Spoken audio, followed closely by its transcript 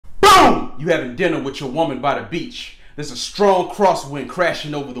You having dinner with your woman by the beach. There's a strong crosswind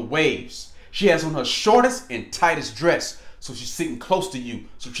crashing over the waves. She has on her shortest and tightest dress, so she's sitting close to you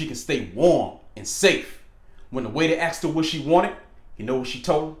so she can stay warm and safe. When the waiter asked her what she wanted, you know what she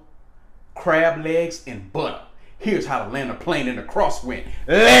told him? Crab legs and butter. Here's how to land a plane in a crosswind.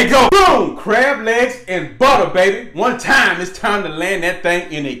 Let go! Boom! Crab legs and butter, baby. One time, it's time to land that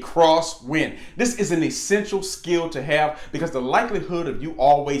thing in a crosswind. This is an essential skill to have because the likelihood of you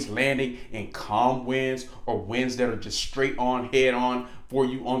always landing in calm winds or winds that are just straight on, head on for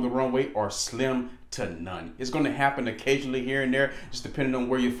you on the runway are slim to none. It's going to happen occasionally here and there, just depending on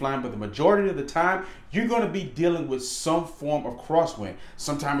where you're flying, but the majority of the time, you're going to be dealing with some form of crosswind.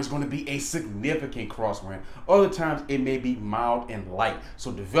 Sometimes it's going to be a significant crosswind. Other times, it may be mild and light.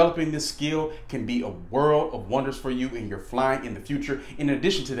 So developing this skill can be a world of wonders for you in your flying in the future. In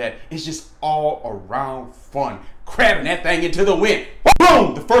addition to that, it's just all around fun. Crabbing that thing into the wind.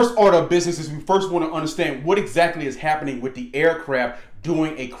 Boom! The first order of business is we first want to understand what exactly is happening with the aircraft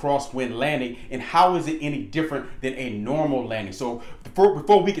doing a crosswind landing and how is it any different than a normal landing. So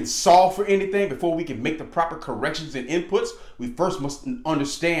before we can solve for anything, before we can make the proper corrections and inputs, we first must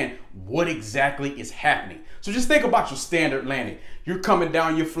understand what exactly is happening. So just think about your standard landing. You're coming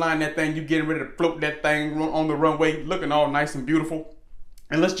down, you're flying that thing, you're getting ready to float that thing on the runway, looking all nice and beautiful.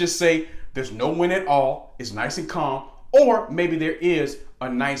 And let's just say there's no wind at all, it's nice and calm, or maybe there is a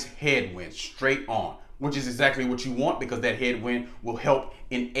nice headwind straight on, which is exactly what you want because that headwind will help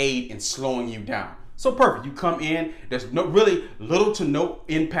and aid in slowing you down. So perfect, you come in, there's really little to no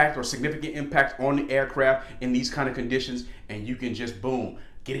impact or significant impact on the aircraft in these kind of conditions, and you can just boom,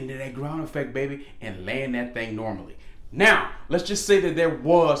 get into that ground effect, baby, and land that thing normally. Now, let's just say that there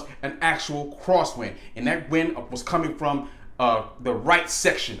was an actual crosswind, and that wind was coming from the right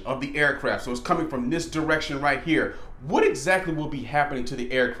section of the aircraft. So it's coming from this direction right here. What exactly will be happening to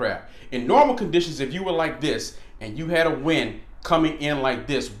the aircraft? In normal conditions, if you were like this and you had a wind coming in like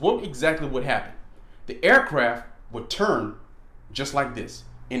this, what exactly would happen? The aircraft would turn just like this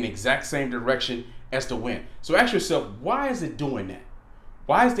in the exact same direction as the wind. So ask yourself, why is it doing that?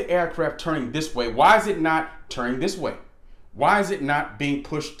 Why is the aircraft turning this way? Why is it not turning this way? Why is it not being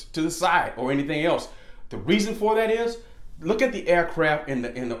pushed to the side or anything else? The reason for that is, look at the aircraft and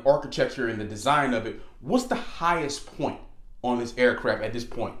the architecture and the design of it. What's the highest point on this aircraft at this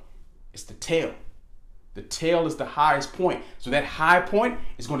point? It's the tail. The tail is the highest point. So that high point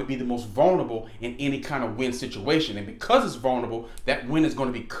is going to be the most vulnerable in any kind of wind situation. And because it's vulnerable, that wind is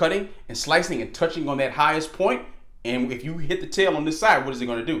going to be cutting and slicing and touching on that highest point. And if you hit the tail on this side, what is it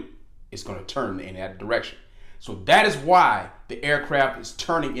going to do? It's going to turn in that direction. So that is why the aircraft is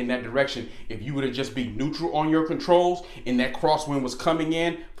turning in that direction. If you were to just be neutral on your controls and that crosswind was coming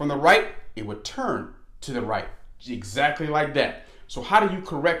in from the right, it would turn to the right, exactly like that. So how do you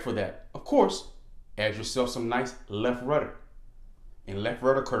correct for that? Of course, add yourself some nice left rudder. And left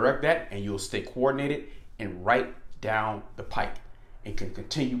rudder, correct that, and you'll stay coordinated and right down the pike. And can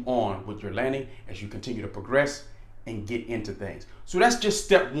continue on with your landing as you continue to progress and get into things. So that's just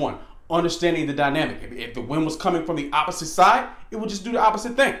step one. Understanding the dynamic. If the wind was coming from the opposite side, it would just do the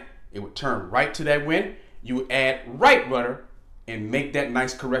opposite thing. It would turn right to that wind. You would add right rudder and make that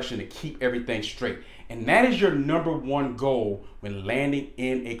nice correction to keep everything straight. And that is your number one goal when landing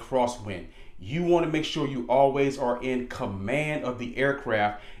in a crosswind. You want to make sure you always are in command of the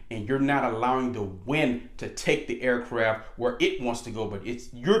aircraft and you're not allowing the wind to take the aircraft where it wants to go, but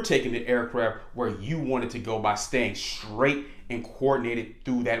you're taking the aircraft where you want it to go by staying straight and coordinated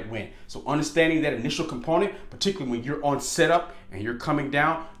through that wind. So understanding that initial component, particularly when you're on setup and you're coming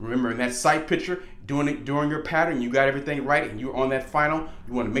down, remember in that sight picture, doing it during your pattern, you got everything right and you're on that final,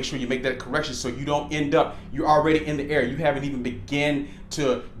 you want to make sure you make that correction so you don't end up, you're already in the air. You haven't even begun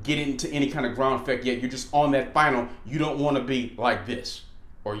to get into any kind of ground effect yet. You're just on that final. You don't want to be like this.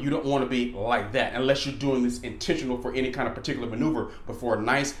 Or you don't want to be like that unless you're doing this intentional for any kind of particular maneuver. But for a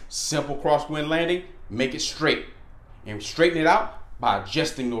nice, simple crosswind landing, make it straight. And straighten it out by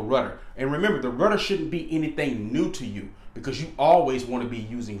adjusting the rudder. And remember, the rudder shouldn't be anything new to you because you always want to be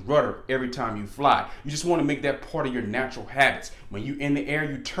using rudder every time you fly. You just want to make that part of your natural habits. When you're in the air,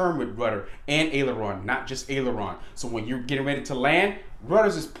 you turn with rudder and aileron, not just aileron. So when you're getting ready to land,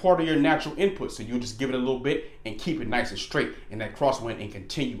 rudders is part of your natural input. So you'll just give it a little bit and keep it nice and straight in that crosswind and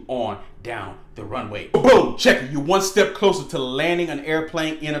continue on down the runway. Boom, check it. You're one step closer to landing an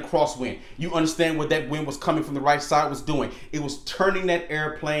airplane in a crosswind. You understand what that wind was coming from the right side was doing. It was turning that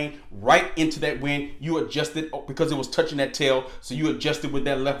airplane right into that wind. You adjusted because it was touching that tail. So you adjusted with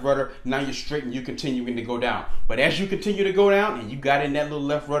that left rudder. Now you're straight and you're continuing to go down. But as you continue to go down and you got in that little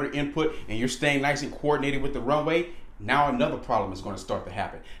left rudder input and you're staying nice and coordinated with the runway, Now another problem is going to start to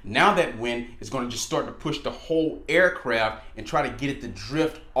happen. Now that wind is going to just start to push the whole aircraft and try to get it to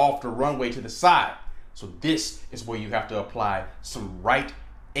drift off the runway to the side. So this is where you have to apply some right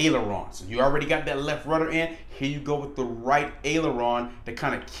aileron. So you already got that left rudder in. Here you go with the right aileron to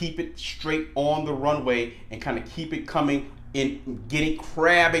kind of keep it straight on the runway and kind of keep it coming in,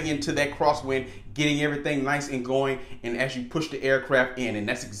 crabbing into that crosswind, getting everything nice and going, and as you push the aircraft in. And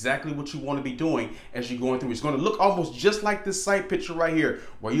that's exactly what you want to be doing as you're going through. It's going to look almost just like this sight picture right here,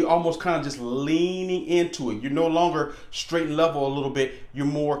 where you're almost kind of just leaning into it. You're no longer straight and level a little bit. You're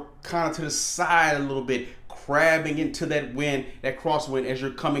more kind of to the side a little bit, crabbing into that wind, that crosswind, as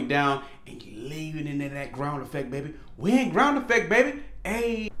you're coming down and leaving into that ground effect, baby. Wind ground effect, baby.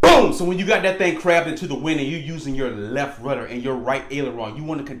 Hey, boom! So when you got that thing crabbed into the wind and you're using your left rudder and your right aileron, you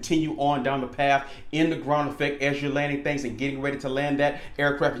want to continue on down the path in the ground effect as you're landing things and getting ready to land that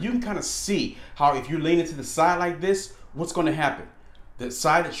aircraft. You can kind of see how if you're leaning to the side like this, what's going to happen. The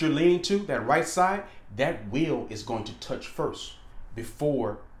side that you're leaning to, that right side, that wheel is going to touch first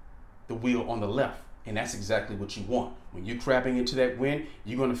before the wheel on the left. And that's exactly what you want. When you're crabbing into that wind,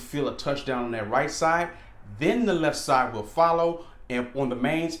 you're going to feel a touchdown on that right side. Then the left side will follow and on the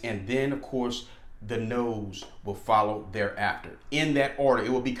mains, and then of course the nose will follow thereafter. In that order,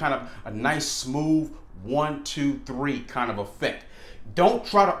 it will be kind of a nice smooth 1, 2, 3 kind of effect. Don't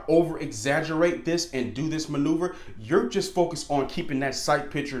try to over exaggerate this and do this maneuver. You're just focused on keeping that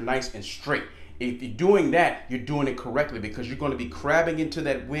sight picture nice and straight. If you're doing that, you're doing it correctly because you're going to be crabbing into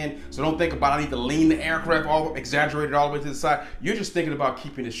that wind. So don't think about I need to lean the aircraft all exaggerate it all the way to the side. You're just thinking about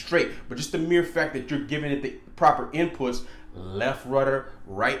keeping it straight. But just the mere fact that you're giving it the proper inputs, left rudder,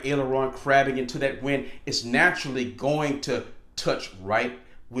 right aileron, crabbing into that wind, it's naturally going to touch right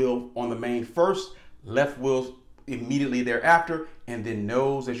wheel on the main first, left wheel immediately thereafter, and then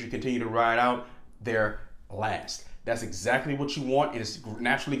nose as you continue to ride out there last. That's exactly what you want, and it's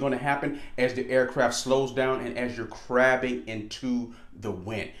naturally going to happen as the aircraft slows down and as you're crabbing into the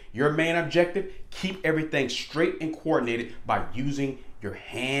wind. Your main objective, keep everything straight and coordinated by using your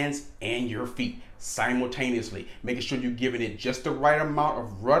hands and your feet simultaneously, making sure you're giving it just the right amount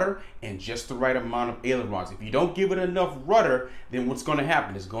of rudder and just the right amount of ailerons. If you don't give it enough rudder, then what's going to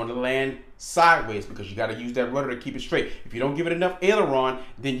happen? It's going to land sideways because you got to use that rudder to keep it straight. If you don't give it enough aileron,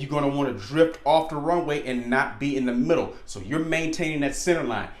 then you're going to want to drift off the runway and not be in the middle. So you're maintaining that center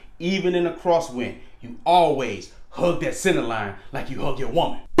line. Even in a crosswind, you always hug that center line like you hug your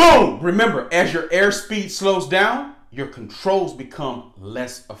woman. Boom! Remember, as your airspeed slows down, your controls become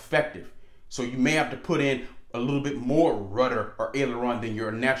less effective. So you may have to put in a little bit more rudder or aileron than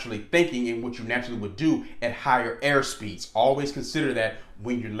you're naturally thinking and what you naturally would do at higher air speeds. Always consider that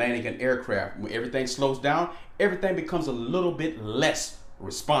when you're landing an aircraft. When everything slows down, everything becomes a little bit less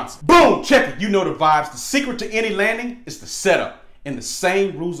responsive. Boom! Check it. You know the vibes. The secret to any landing is the setup. And the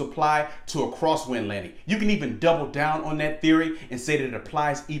same rules apply to a crosswind landing. You can even double down on that theory and say that it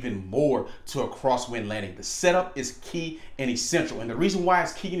applies even more to a crosswind landing. The setup is key and essential. And the reason why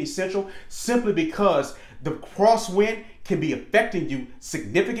it's key and essential, simply because the crosswind can be affecting you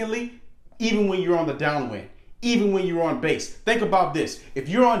significantly even when you're on the downwind, even when you're on base. Think about this. If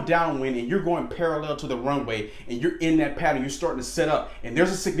you're on downwind and you're going parallel to the runway and you're in that pattern, you're starting to set up and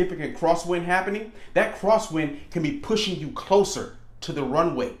there's a significant crosswind happening, that crosswind can be pushing you closer to the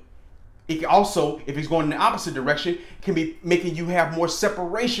runway. It can also, if it's going in the opposite direction, can be making you have more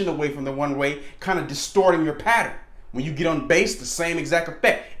separation away from the runway, kind of distorting your pattern. When you get on base, the same exact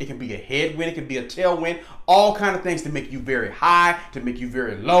effect. It can be a headwind, it can be a tailwind, all kind of things to make you very high, to make you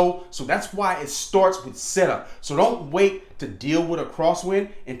very low. So that's why it starts with setup. So don't wait to deal with a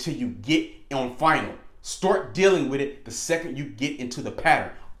crosswind until you get on final. Start dealing with it the second you get into the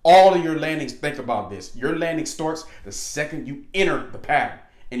pattern. All of your landings, think about this. Your landing starts the second you enter the pattern.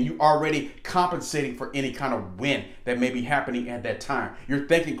 And you already compensating for any kind of wind that may be happening at that time. You're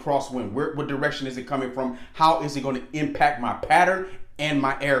thinking crosswind. What direction is it coming from? How is it going to impact my pattern and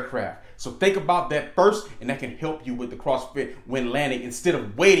my aircraft? So think about that first, and that can help you with the crosswind landing. Instead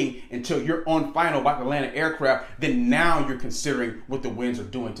of waiting until you're on final about to land an aircraft, then now you're considering what the winds are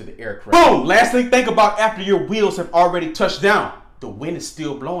doing to the aircraft. Boom! Lastly, think about after your wheels have already touched down. The wind is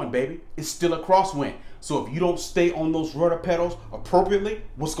still blowing, baby. It's still a crosswind. So if you don't stay on those rudder pedals appropriately,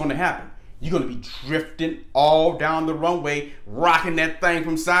 what's going to happen? You're going to be drifting all down the runway, rocking that thing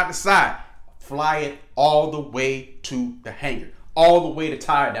from side to side. Fly it all the way to the hangar, all the way to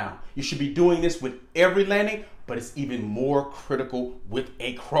tie down. You should be doing this with every landing, but it's even more critical with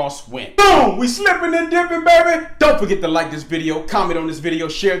a crosswind. Boom! We slipping and dipping, baby! Don't forget to like this video, comment on this video,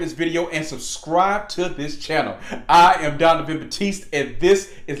 share this video, and subscribe to this channel. I am Donovan Batiste, and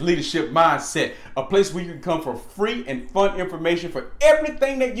this is Leadership Mindset, a place where you can come for free and fun information for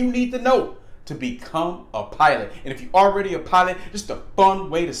everything that you need to know to become a pilot. And if you're already a pilot, just a fun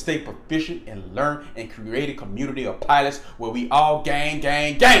way to stay proficient and learn and create a community of pilots where we all gang.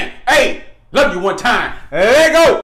 Hey, love you one time. There you go.